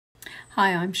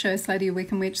Hi, I'm Cherslatyermedium,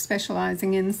 Wiccan Witch,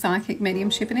 specialising in psychic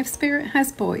mediumship, and if Spirit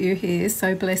has brought you here,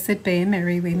 so blessed be and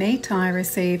merry we meet. I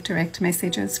receive direct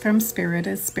messages from Spirit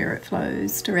as Spirit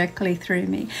flows directly through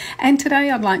me. And today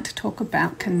I'd like to talk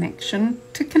about connection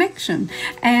to connection.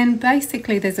 And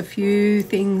basically there's a few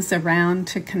things around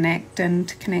to connect, and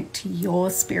to connect to your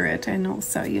spirit and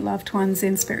also your loved ones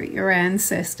in spirit, your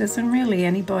ancestors, and really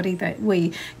anybody that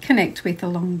we connect with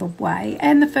along the way.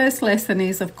 And the first lesson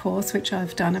is, of course, which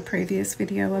I've done a previous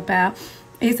video about,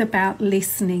 is about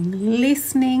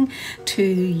listening to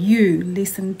you.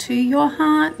 Listen to your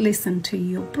heart, listen to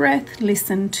your breath,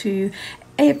 listen to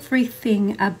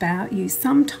everything about you.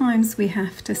 Sometimes we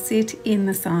have to sit in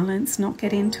the silence, not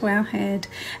get into our head,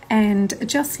 and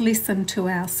just listen to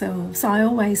ourselves. I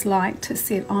always like to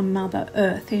sit on Mother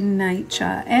Earth in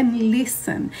nature and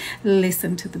listen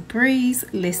to the breeze,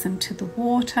 listen to the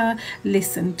water,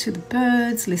 listen to the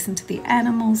birds, listen to the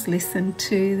animals, listen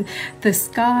to the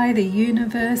sky, the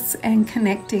universe, and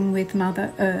connecting with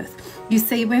Mother Earth. You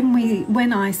see,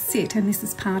 when I sit, and this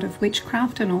is part of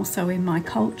witchcraft and also in my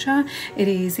culture, it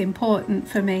is important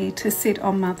for me to sit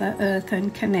on Mother Earth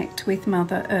and connect with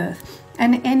Mother Earth.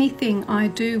 And anything I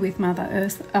do with Mother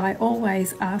Earth, I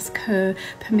always ask her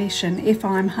permission if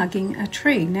I'm hugging a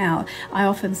tree. Now, I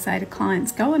often say to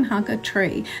clients, go and hug a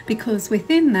tree, because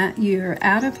within that you're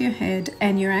out of your head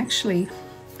and you're actually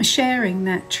sharing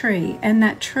that tree, and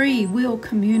that tree will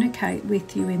communicate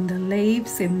with you in the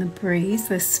leaves, in the breeze,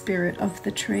 the spirit of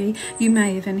the tree. You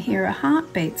may even hear a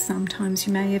heartbeat. Sometimes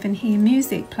you may even hear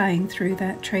music playing through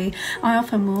that tree. I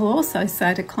often will also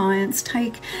say to clients,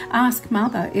 ask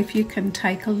Mother if you can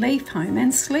take a leaf home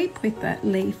and sleep with that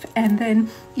leaf, and then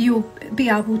you'll be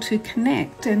able to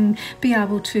connect and be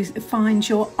able to find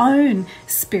your own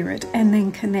spirit and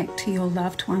then connect to your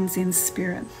loved ones in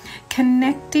spirit.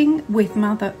 Connecting with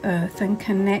Mother Earth and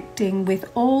connecting with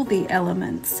all the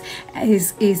elements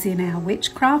is in our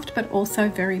witchcraft, but also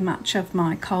very much of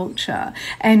my culture.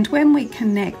 And when we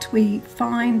connect, we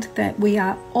find that we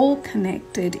are all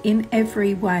connected in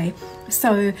every way.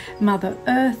 So Mother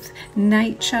Earth,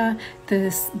 nature,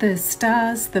 the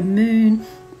stars, the moon,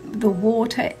 the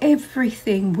water,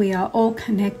 everything, we are all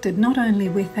connected, not only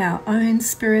with our own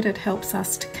spirit. It helps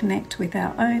us to connect with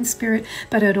our own spirit,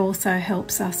 but it also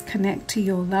helps us connect to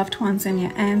your loved ones and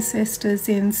your ancestors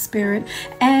in spirit.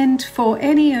 And for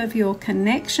any of your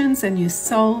connections and your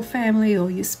soul family or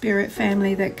your spirit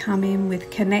family that come in with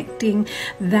connecting,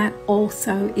 that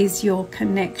also is your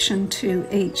connection to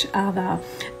each other.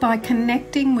 By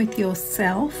connecting with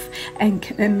yourself and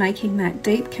making that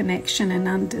deep connection and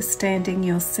understanding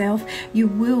yourself, you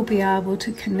will be able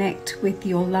to connect with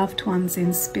your loved ones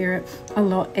in spirit a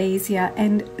lot easier.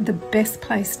 And the best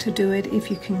place to do it, if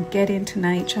you can get into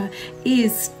nature,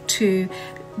 is to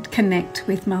connect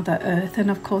with Mother Earth.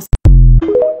 And of course,